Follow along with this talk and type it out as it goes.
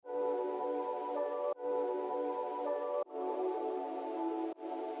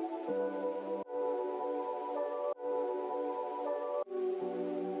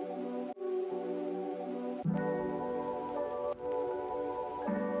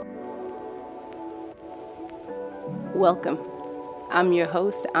Welcome. I'm your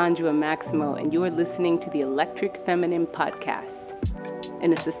host, Anjua Maximo, and you are listening to the Electric Feminine Podcast.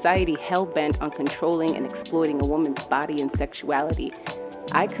 In a society hell-bent on controlling and exploiting a woman's body and sexuality,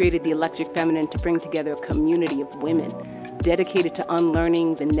 I created the Electric Feminine to bring together a community of women dedicated to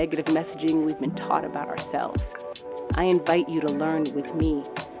unlearning the negative messaging we've been taught about ourselves. I invite you to learn with me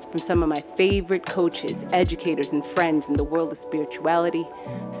from some of my favorite coaches, educators, and friends in the world of spirituality,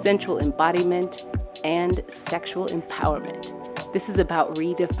 sensual embodiment, and sexual empowerment. This is about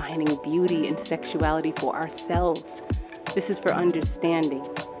redefining beauty and sexuality for ourselves. This is for understanding,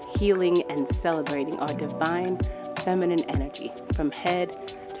 healing, and celebrating our divine feminine energy from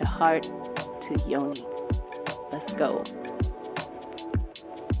head to heart to yoni. Let's go.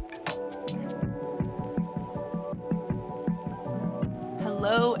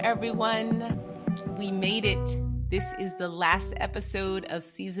 Hello, everyone. We made it. This is the last episode of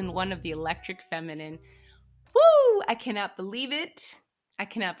season 1 of the Electric Feminine. Woo! I cannot believe it.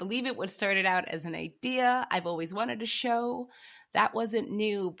 What started out as an idea I've always wanted a show. That wasn't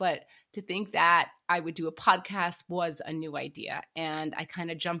new, but to think that I would do a podcast was a new idea. And I kind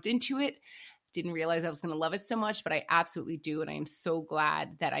of jumped into it. Didn't realize I was going to love it so much, but I absolutely do. And I am so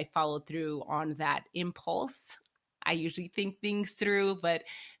glad that I followed through on that impulse. I usually think things through, but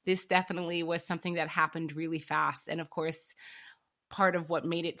this definitely was something that happened really fast. And of course, part of what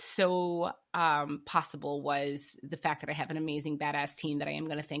made it so possible was the fact that I have an amazing badass team that I am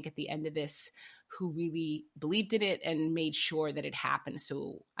going to thank at the end of this, who really believed in it and made sure that it happened.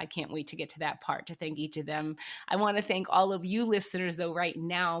 So I can't wait to get to that part to thank each of them. I want to thank all of you listeners though right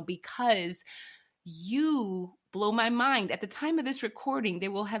now, because you blow my mind. At the time of this recording, there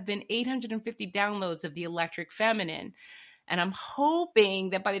will have been 850 downloads of the Electric Feminine. And I'm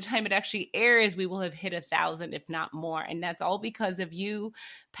hoping that by the time it actually airs, we will have hit 1,000, if not more. And that's all because of you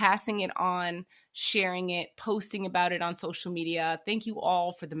passing it on, sharing it, posting about it on social media. Thank you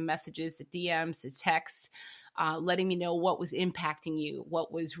all for the messages, the DMs, the text, letting me know what was impacting you,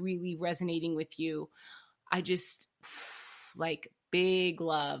 what was really resonating with you. I just big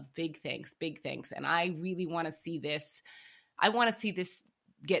love, big thanks. And I really want to see this. I want to see this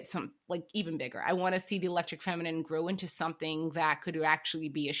get some even bigger. I want to see the Electric Feminine grow into something that could actually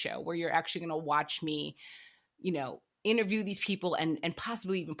be a show where you're actually going to watch me, interview these people and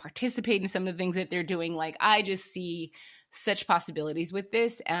possibly even participate in some of the things that they're doing. I just see such possibilities with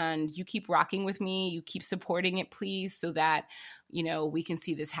this, and you keep rocking with me. You keep supporting it, please, so that, we can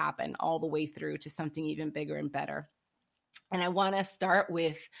see this happen all the way through to something even bigger and better. And I want to start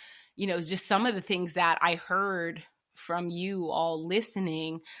with, just some of the things that I heard from you all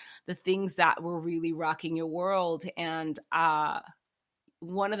listening, the things that were really rocking your world. And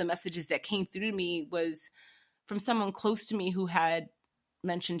one of the messages that came through to me was from someone close to me who had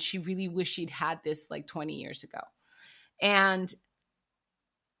mentioned she really wished she'd had this 20 years ago. And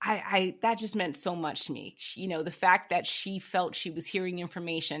I that just meant so much to me. The fact that she felt she was hearing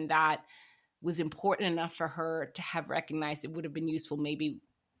information that was important enough for her to have recognized it would have been useful maybe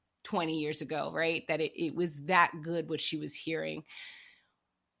 20 years ago, right? That it was that good what she was hearing.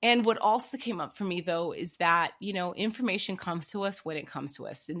 And what also came up for me, though, is that, information comes to us when it comes to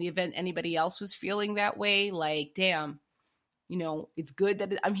us. In the event anybody else was feeling that way, damn, it's good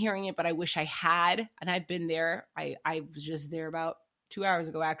that I'm hearing it, but I wish I had. And I've been there. I was just there about 2 hours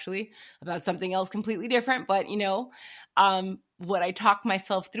ago, actually, about something else completely different. But, what I talked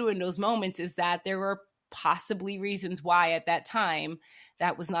myself through in those moments is that there were possibly reasons why at that time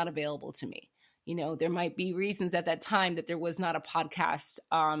that was not available to me. There might be reasons at that time that there was not a podcast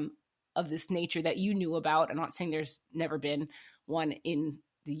of this nature that you knew about. I'm not saying there's never been one in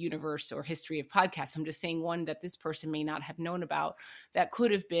the universe or history of podcasts. I'm just saying one that this person may not have known about that could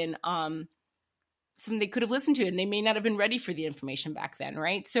have been something they could have listened to, and they may not have been ready for the information back then,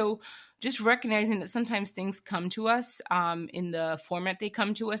 right? So just recognizing that sometimes things come to us in the format they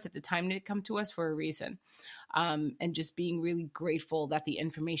come to us, at the time they come to us for a reason. And just being really grateful that the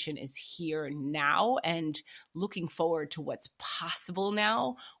information is here now and looking forward to what's possible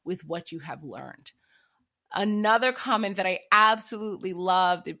now with what you have learned. Another comment that I absolutely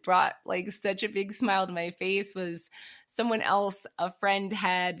loved, it brought such a big smile to my face, was someone else, a friend,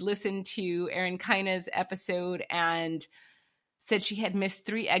 had listened to Erin Kaina's episode and said she had missed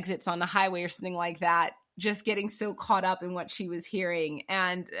 3 exits on the highway or something like that, just getting so caught up in what she was hearing.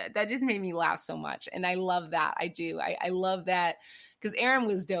 And that just made me laugh so much. And I love that. I do. I love that because Erin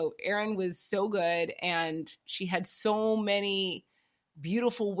was dope. Erin was so good. And she had so many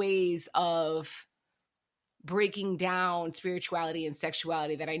beautiful ways of breaking down spirituality and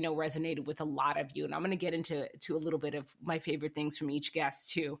sexuality that I know resonated with a lot of you. And I'm going to get into a little bit of my favorite things from each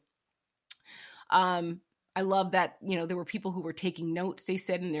guest too. I love that, there were people who were taking notes, they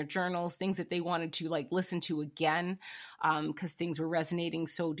said in their journals, things that they wanted to like listen to again, because things were resonating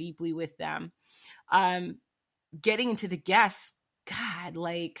so deeply with them. Getting into the guests, God,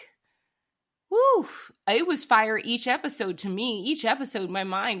 like, woo, it was fire each episode to me. Each episode, my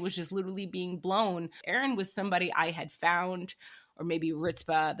mind was just literally being blown. Erin was somebody I had found, or maybe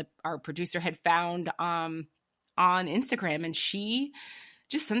Ritzpa, our producer, had found on Instagram, and she,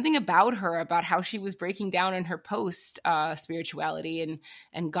 just something about her, about how she was breaking down in her post spirituality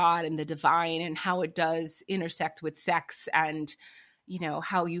and God and the divine, and how it does intersect with sex, and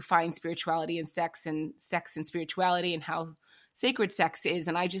how you find spirituality and sex and spirituality, and how sacred sex is.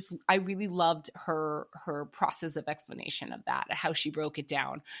 And I really loved her process of explanation of that, how she broke it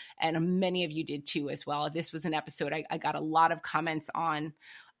down. And many of you did too as well. This was an episode I got a lot of comments on.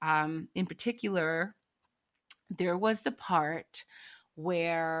 In particular, there was the part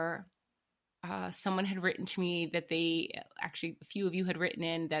where someone had written to me that a few of you had written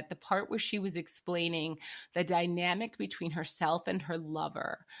in, that the part where she was explaining the dynamic between herself and her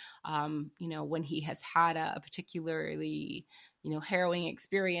lover, when he has had a particularly, harrowing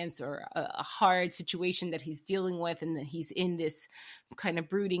experience, or a hard situation that he's dealing with, and that he's in this kind of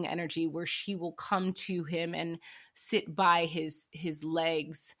brooding energy where she will come to him and sit by his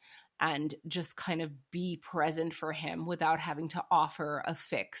legs and just kind of be present for him without having to offer a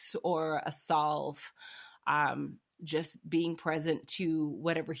fix or a solve. Just being present to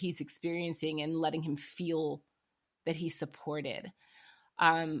whatever he's experiencing and letting him feel that he's supported.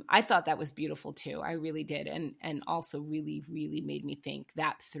 I thought that was beautiful too. I really did. And also really, really made me think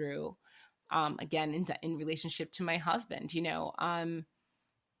that through, again, in relationship to my husband.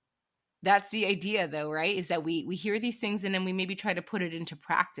 That's the idea though, right? Is that we hear these things, and then we maybe try to put it into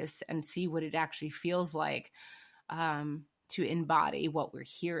practice and see what it actually feels like, to embody what we're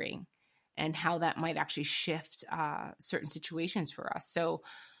hearing, and how that might actually shift certain situations for us. So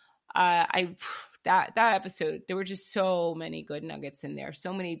that episode, there were just so many good nuggets in there,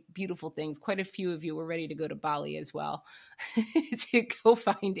 so many beautiful things. Quite a few of you were ready to go to Bali as well to go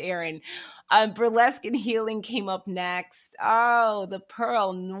find Erin. Burlesque and healing came up next. Oh, the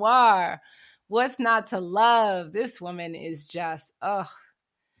Pearl Noir. What's not to love? This woman is just,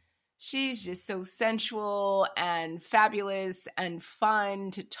 she's just so sensual and fabulous and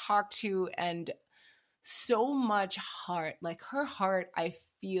fun to talk to, and so much heart. Like, her heart, I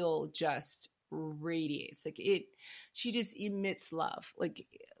feel, just radiates. Like, she just emits love. Like,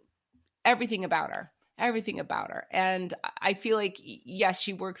 everything about her. And I feel like, yes,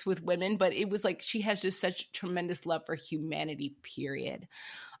 she works with women, but it was like she has just such tremendous love for humanity, period.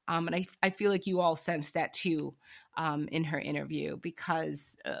 And I feel like you all sensed that too, in her interview,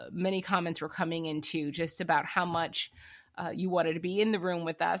 because many comments were coming into just about how much you wanted to be in the room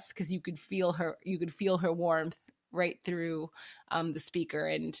with us, because you could feel her warmth right through the speaker,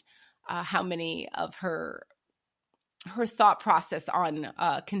 and how many of her thought process on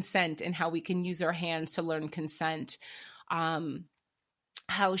consent, and how we can use our hands to learn consent,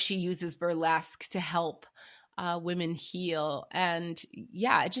 how she uses burlesque to help women heal. And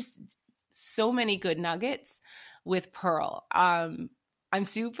yeah, just so many good nuggets with Pearl. I'm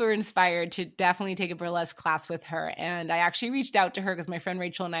super inspired to definitely take a burlesque class with her. And I actually reached out to her because my friend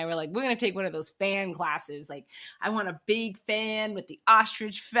Rachel and I were like, we're going to take one of those fan classes. Like, I want a big fan with the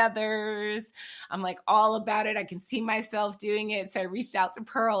ostrich feathers. I'm like all about it. I can see myself doing it. So I reached out to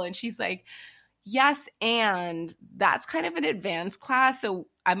Pearl, and she's like, yes, and that's kind of an advanced class. So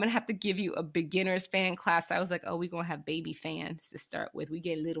I'm going to have to give you a beginner's fan class. I was like, oh, we're going to have baby fans to start with. We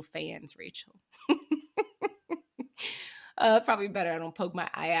get little fans, Rachel. Probably better I don't poke my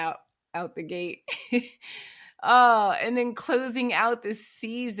eye out the gate. And then closing out this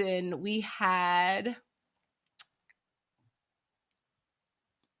season, we had,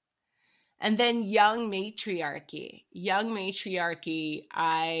 and then Young Matriarchy.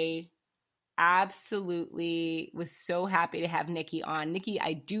 I absolutely was so happy to have Nikki on. Nikki,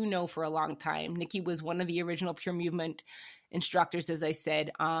 I do know for a long time. Nikki was one of the original Pure Movement instructors, as I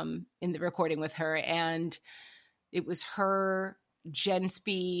said, in the recording with her. And it was her, Jen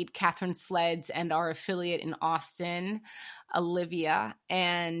Speed, Catherine Sleds, and our affiliate in Austin, Olivia.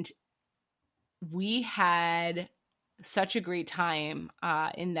 And we had such a great time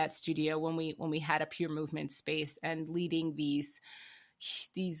in that studio when we had a Pure Movement space, and leading these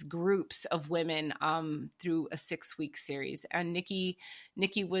groups of women through a 6-week series. And Nikki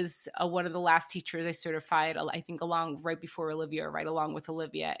was one of the last teachers I certified, I think right along with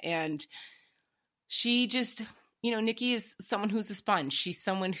Olivia. And she just, Nikki is someone who's a sponge. She's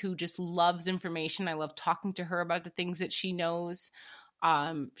someone who just loves information. I love talking to her about the things that she knows.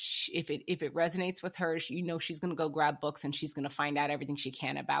 If it resonates with her, she's going to go grab books and she's going to find out everything she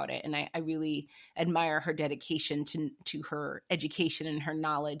can about it. And I really admire her dedication to her education and her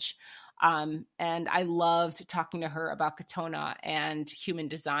knowledge. And I loved talking to her about Katona and human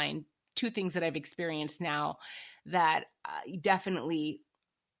design, two things that I've experienced now that definitely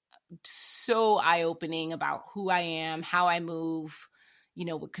so eye-opening about who I am, how I move,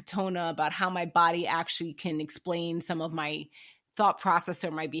 with Katona, about how my body actually can explain some of my thought process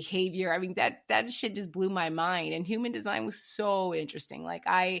or my behavior. I mean, that shit just blew my mind. And human design was so interesting. Like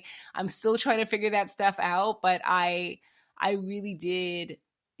I'm still trying to figure that stuff out, but I really did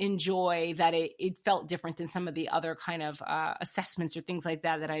enjoy that it felt different than some of the other kind of assessments or things like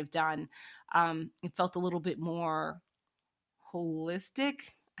that I've done. It felt a little bit more holistic.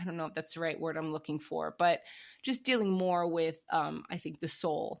 I don't know if that's the right word I'm looking for, but just dealing more with, I think, the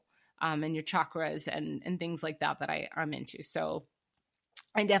soul and your chakras and things like that I'm into. So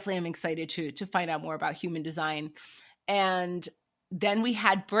I definitely am excited to find out more about human design. And then we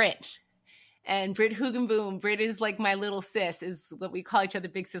had Britt. And Britt Hugenboom. Britt is like my little sis, is what we call each other,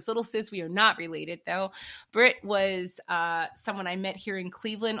 big sis, little sis. We are not related, though. Britt was someone I met here in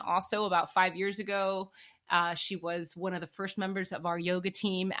Cleveland also about 5 years ago. She was one of the first members of our yoga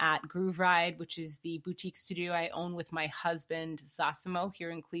team at Groove Ride, which is the boutique studio I own with my husband, Zosimo,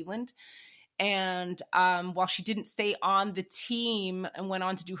 here in Cleveland. And while she didn't stay on the team and went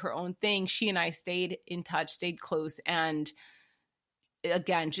on to do her own thing, she and I stayed in touch, stayed close. And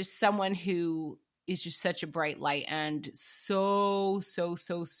again, just someone who is just such a bright light and so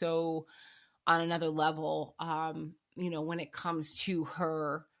on another level, when it comes to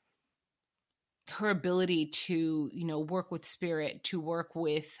her ability to, work with spirit, to work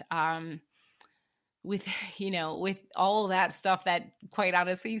with all of that stuff that quite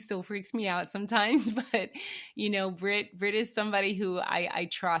honestly still freaks me out sometimes. But, Britt is somebody who I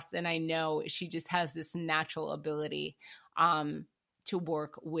trust, and I know she just has this natural ability to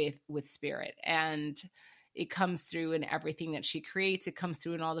work with spirit. And it comes through in everything that she creates. It comes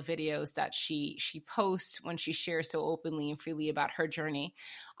through in all the videos that she posts when she shares so openly and freely about her journey,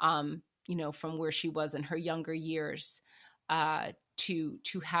 from where she was in her younger years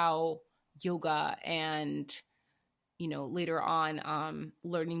to how yoga and, later on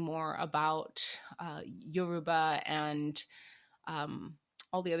learning more about Yoruba and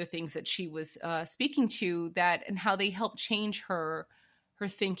all the other things that she was speaking to, that and how they helped change her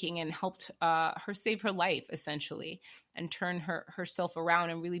thinking and helped her save her life, essentially, and turn herself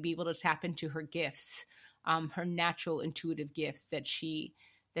around and really be able to tap into her gifts, her natural intuitive gifts that she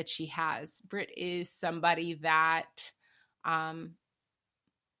has. Britt is somebody that, I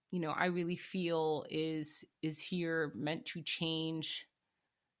really feel is here meant to change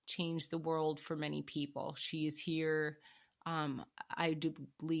the world for many people. She is here, I do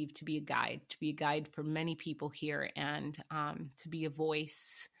believe, to be a guide for many people here, and to be a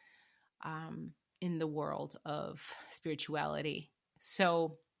voice in the world of spirituality.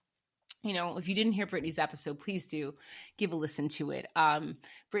 So, if you didn't hear Brittany's episode, please do give a listen to it.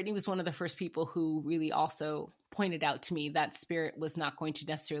 Brittany was one of the first people who really also pointed out to me that spirit was not going to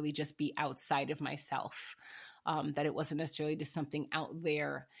necessarily just be outside of myself, that it wasn't necessarily just something out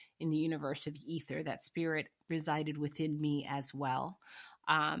there in the universe of the ether, that spirit resided within me as well.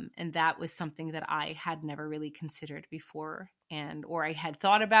 And that was something that I had never really considered before, or I had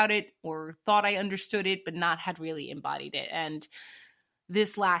thought about it or thought I understood it, but not had really embodied it. And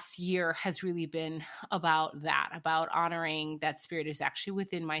this last year has really been about that, about honoring that spirit is actually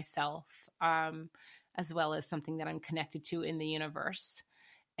within myself, as well as something that I'm connected to in the universe.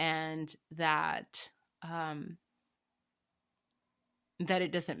 And that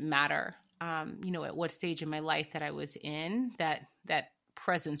it doesn't matter, at what stage in my life that I was in, that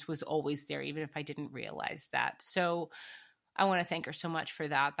presence was always there, even if I didn't realize that. So I want to thank her so much for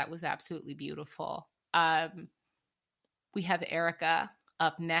that. That was absolutely beautiful. We have Erica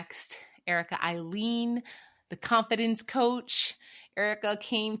up next. Erica Eileen, the confidence coach. Erica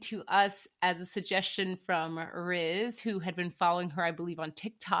came to us as a suggestion from Riz, who had been following her, I believe, on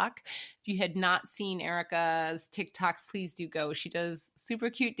TikTok. If you had not seen Erica's TikToks, please do go. She does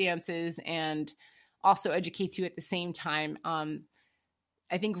super cute dances and also educates you at the same time.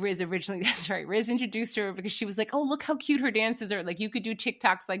 I think Riz originally, that's right, Riz introduced her because she was like, oh, look how cute her dances are. Like, you could do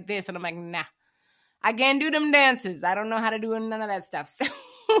TikToks like this. And I'm like, nah, I can't do them dances. I don't know how to do none of that stuff.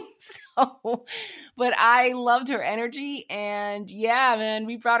 But I loved her energy. And yeah, man,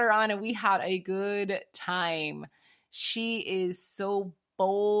 we brought her on and we had a good time. She is so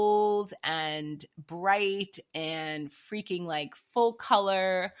bold and bright and freaking like full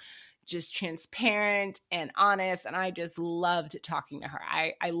color. just transparent and honest. And I just loved talking to her.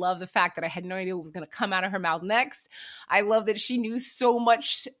 I love the fact that I had no idea what was going to come out of her mouth next. I love that she knew so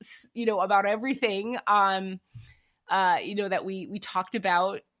much, about everything, that we talked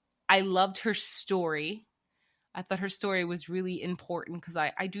about. I loved her story. I thought her story was really important because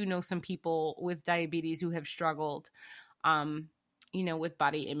I do know some people with diabetes who have struggled, with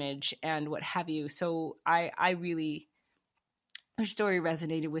body image and what have you. So her story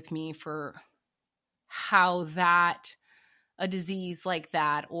resonated with me for how that a disease like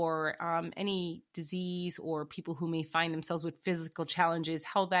that, or any disease, or people who may find themselves with physical challenges,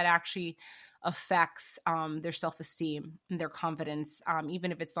 how that actually affects their self-esteem and their confidence,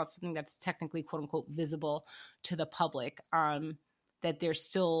 even if it's not something that's technically quote unquote visible to the public, that they're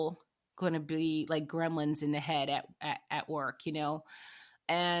still going to be like gremlins in the head at work,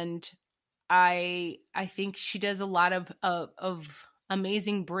 and I think she does a lot of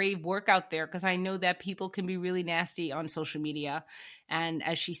amazing, brave work out there, because I know that people can be really nasty on social media. And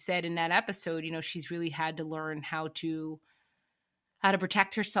as she said in that episode, she's really had to learn how to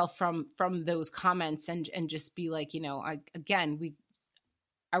protect herself from those comments and just be like, are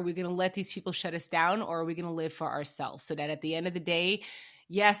we going to let these people shut us down, or are we going to live for ourselves? So that at the end of the day,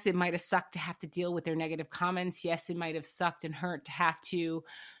 yes, it might have sucked to have to deal with their negative comments. Yes, it might have sucked and hurt to have to,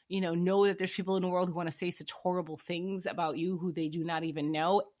 know that there's people in the world who want to say such horrible things about you who they do not even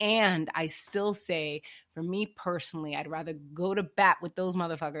know. And I still say, for me personally, I'd rather go to bat with those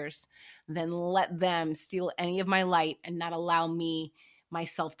motherfuckers than let them steal any of my light and not allow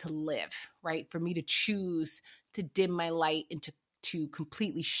myself to live, right? For me to choose to dim my light and to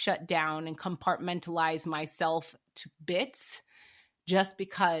completely shut down and compartmentalize myself to bits, just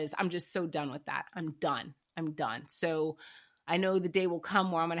because I'm just so done with that. I'm done. So I know the day will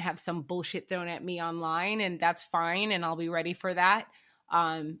come where I'm going to have some bullshit thrown at me online, and that's fine. And I'll be ready for that,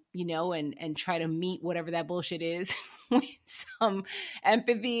 and try to meet whatever that bullshit is with some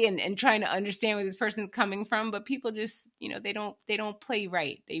empathy and trying to understand where this person's coming from. But people just, they don't play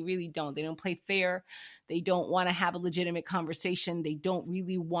right. They really don't. They don't play fair. They don't want to have a legitimate conversation. They don't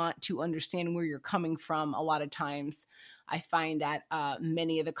really want to understand where you're coming from. A lot of times I find that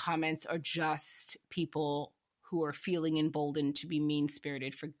many of the comments are just people who are feeling emboldened to be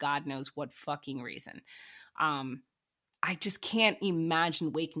mean-spirited for God knows what fucking reason. I just can't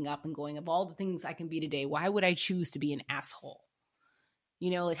imagine waking up and going, of all the things I can be today, why would I choose to be an asshole?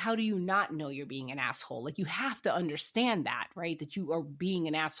 How do you not know you're being an asshole? You have to understand that, right? That you are being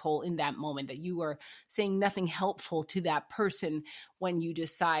an asshole in that moment, that you are saying nothing helpful to that person when you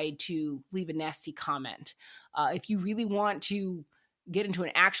decide to leave a nasty comment. If you really want to get into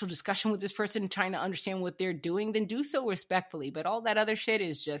an actual discussion with this person, trying to understand what they're doing, then do so respectfully. But all that other shit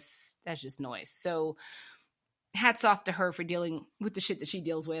that's just noise. So hats off to her for dealing with the shit that she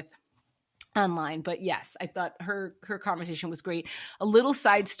deals with online. But yes, I thought her conversation was great. A little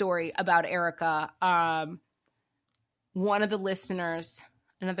side story about Erica. One of the listeners,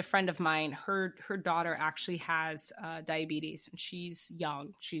 another friend of mine, her daughter actually has diabetes, and she's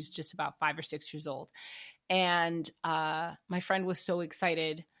young. She's just about 5 or 6 years old. And my friend was so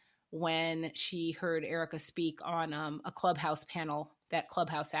excited when she heard Erica speak on a Clubhouse panel, that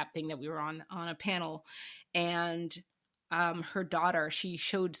Clubhouse app thing that we were on a panel. And her daughter, she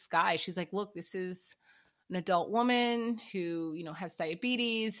showed Sky, she's like, look, this is an adult woman who, has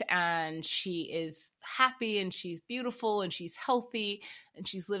diabetes, and she is happy and she's beautiful and she's healthy and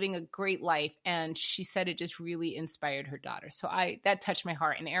she's living a great life. And she said it just really inspired her daughter. So that touched my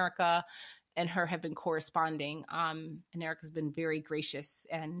heart. And Erica and her have been corresponding. And Erica's been very gracious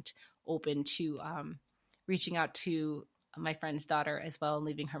and open to reaching out to my friend's daughter as well, and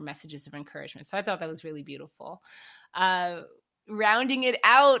leaving her messages of encouragement. So I thought that was really beautiful. Rounding it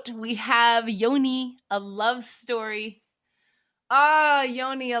out, we have Yoni, a love story.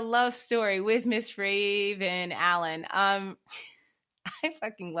 Yoni, a love story with Miss Raven Allen. I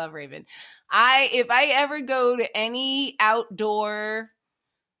fucking love Raven. If I ever go to any outdoor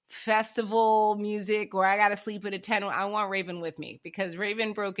festival music where I gotta sleep at a tent, I want Raven with me, because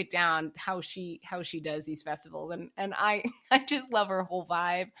Raven broke it down how she does these festivals, and I just love her whole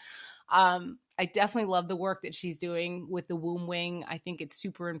vibe. I definitely love the work that she's doing with the womb wing. I think it's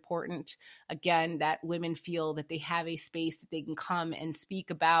super important, again, that women feel that they have a space that they can come and speak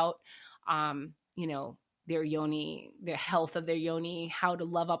about, their yoni, the health of their yoni, how to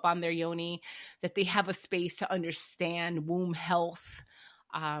love up on their yoni, that they have a space to understand womb health,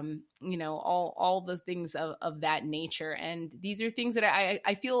 all the things of that nature. And these are things that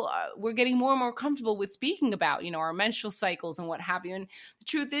I feel we're getting more and more comfortable with speaking about, our menstrual cycles and what have you. And the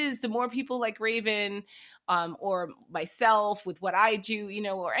truth is, the more people like Raven or myself with what I do,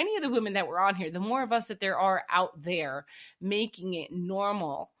 or any of the women that were on here, the more of us that there are out there making it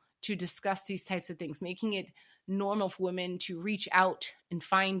normal to discuss these types of things, making it normal for women to reach out and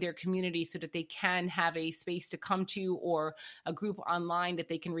find their community so that they can have a space to come to or a group online that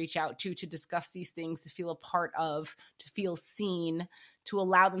they can reach out to discuss these things, to feel a part of, to feel seen, to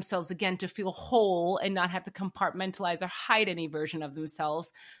allow themselves again to feel whole and not have to compartmentalize or hide any version of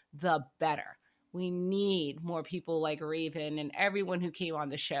themselves, the better. We need more people like Raven and everyone who came on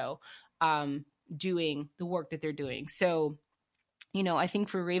the show doing the work that they're doing. So, I think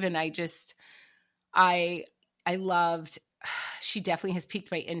for Raven, I loved, she definitely has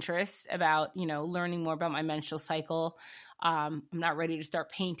piqued my interest about, learning more about my menstrual cycle. I'm not ready to start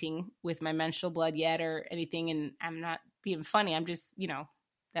painting with my menstrual blood yet or anything. And I'm not being funny. I'm just,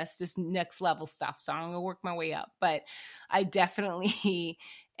 that's just next level stuff. So I'm going to work my way up. But I definitely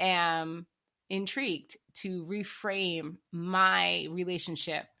am intrigued to reframe my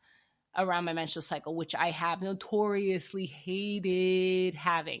relationship around my menstrual cycle, which I have notoriously hated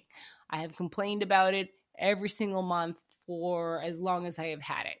having. I have complained about it every single month for as long as I have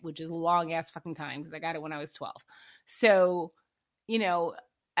had it, which is a long ass fucking time because I got it when I was 12. So,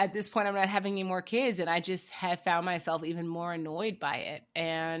 at this point I'm not having any more kids, and I just have found myself even more annoyed by it.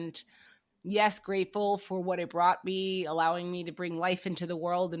 And yes, grateful for what it brought me, allowing me to bring life into the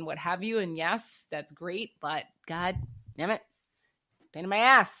world and what have you. And yes, that's great, but God damn it, pain in my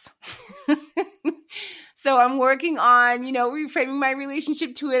ass. So I'm working on, reframing my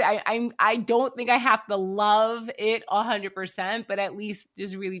relationship to it. I don't think I have to love it 100%, but at least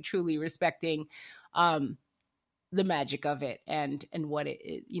just really truly respecting the magic of it and what it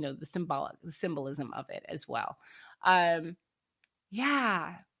is, the symbolism of it as well.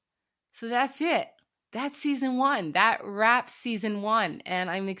 Yeah. So that's it. That's season 1. That wraps season 1. And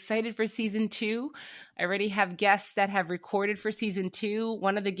I'm excited for season 2. I already have guests that have recorded for season 2.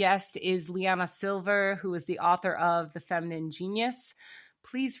 One of the guests is Liana Silver, who is the author of The Feminine Genius.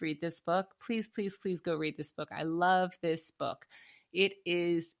 Please read this book. Please, please, please go read this book. I love this book. It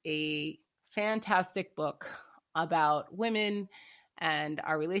is a fantastic book about women and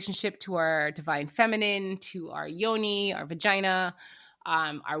our relationship to our divine feminine, to our yoni, our vagina,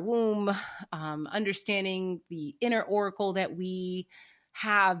 our womb, understanding the inner oracle that we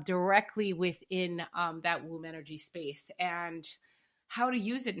have directly within that womb energy space, and how to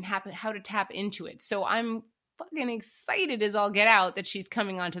use it and how to tap into it. So I'm fucking excited as all get out that she's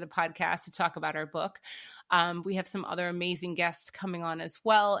coming onto the podcast to talk about our book. We have some other amazing guests coming on as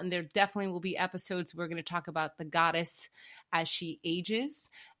well, and there definitely will be episodes where we're going to talk about the goddess as she ages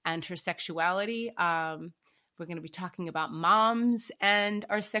and her sexuality. We're going to be talking about moms and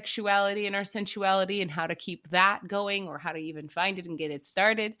our sexuality and our sensuality and how to keep that going, or how to even find it and get it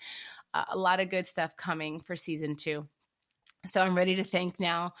started. A lot of good stuff coming for season 2. So I'm ready to thank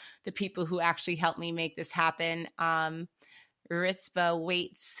now the people who actually helped me make this happen. Ritzva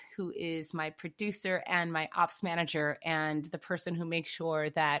Waits, who is my producer and my ops manager, and the person who makes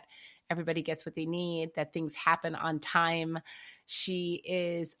sure that everybody gets what they need, that things happen on time. She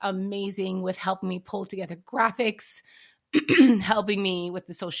is amazing with helping me pull together graphics, helping me with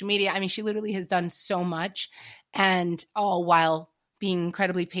the social media. I mean, she literally has done so much, and all while being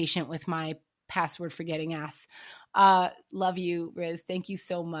incredibly patient with my password forgetting ass. Love you, Riz. Thank you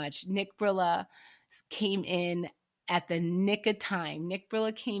so much. Nick Brilla came in at the nick of time. Nick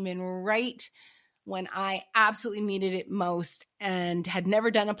Brilla came in right when I absolutely needed it most, and had never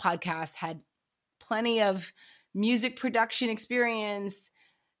done a podcast, had plenty of music production experience,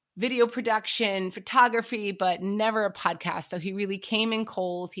 video production, photography, but never a podcast. So he really came in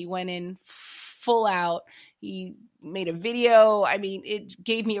cold. He went in full out. He made a video. I mean, it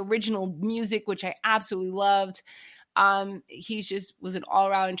gave me original music, which I absolutely loved. He just was an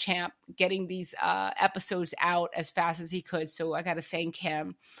all-around champ, getting these episodes out as fast as he could. So I got to thank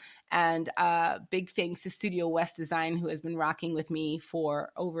him. And big thanks to Studio West Design, who has been rocking with me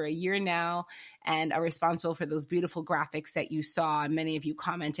for over a year now and are responsible for those beautiful graphics that you saw and many of you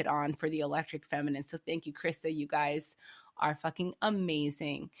commented on for the Electric Feminine. So thank you, Krista. You guys are fucking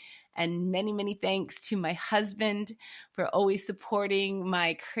amazing. And many, many thanks to my husband for always supporting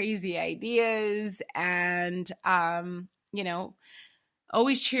my crazy ideas and,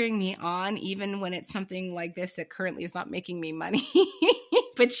 always cheering me on, even when it's something like this that currently is not making me money.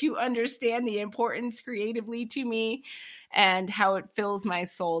 But you understand the importance creatively to me and how it fills my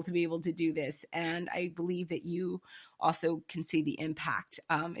soul to be able to do this. And I believe that you also can see the impact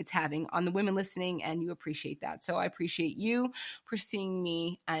it's having on the women listening, and you appreciate that. So I appreciate you for seeing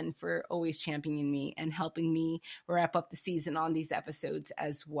me and for always championing me and helping me wrap up the season on these episodes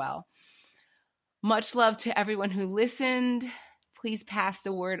as well. Much love to everyone who listened. Please pass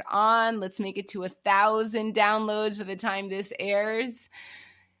the word on. Let's make it to 1,000 downloads by the time this airs.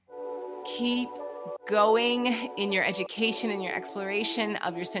 Keep going in your education and your exploration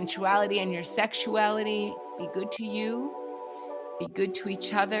of your sensuality and your sexuality. Be good to you. Be good to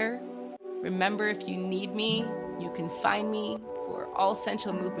each other. Remember, if you need me, you can find me for all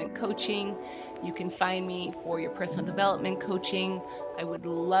sensual movement coaching. You can find me for your personal development coaching. I would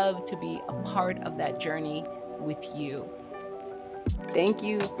love to be a part of that journey with you. Thank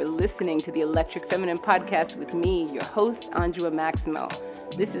you for listening to the Electric Feminine Podcast with me, your host, Anjua Maximo.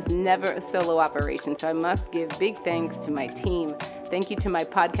 This is never a solo operation, so I must give big thanks to my team. Thank you to my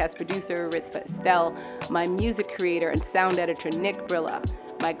podcast producer, Ritzva Estelle, my music creator and sound editor, Nick Brilla,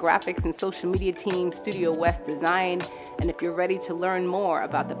 my graphics and social media team, Studio West Design. And if you're ready to learn more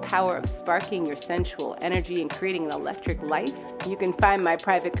about the power of sparking your sensual energy and creating an electric life, you can find my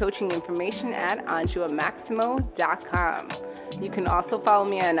private coaching information at anjuamaximo.com. You can also follow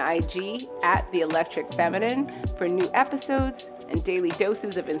me on IG at The Electric Feminine for new episodes and daily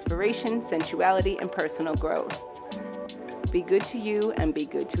doses of inspiration, sensuality, and personal growth. Be good to you and be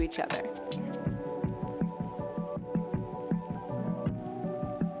good to each other.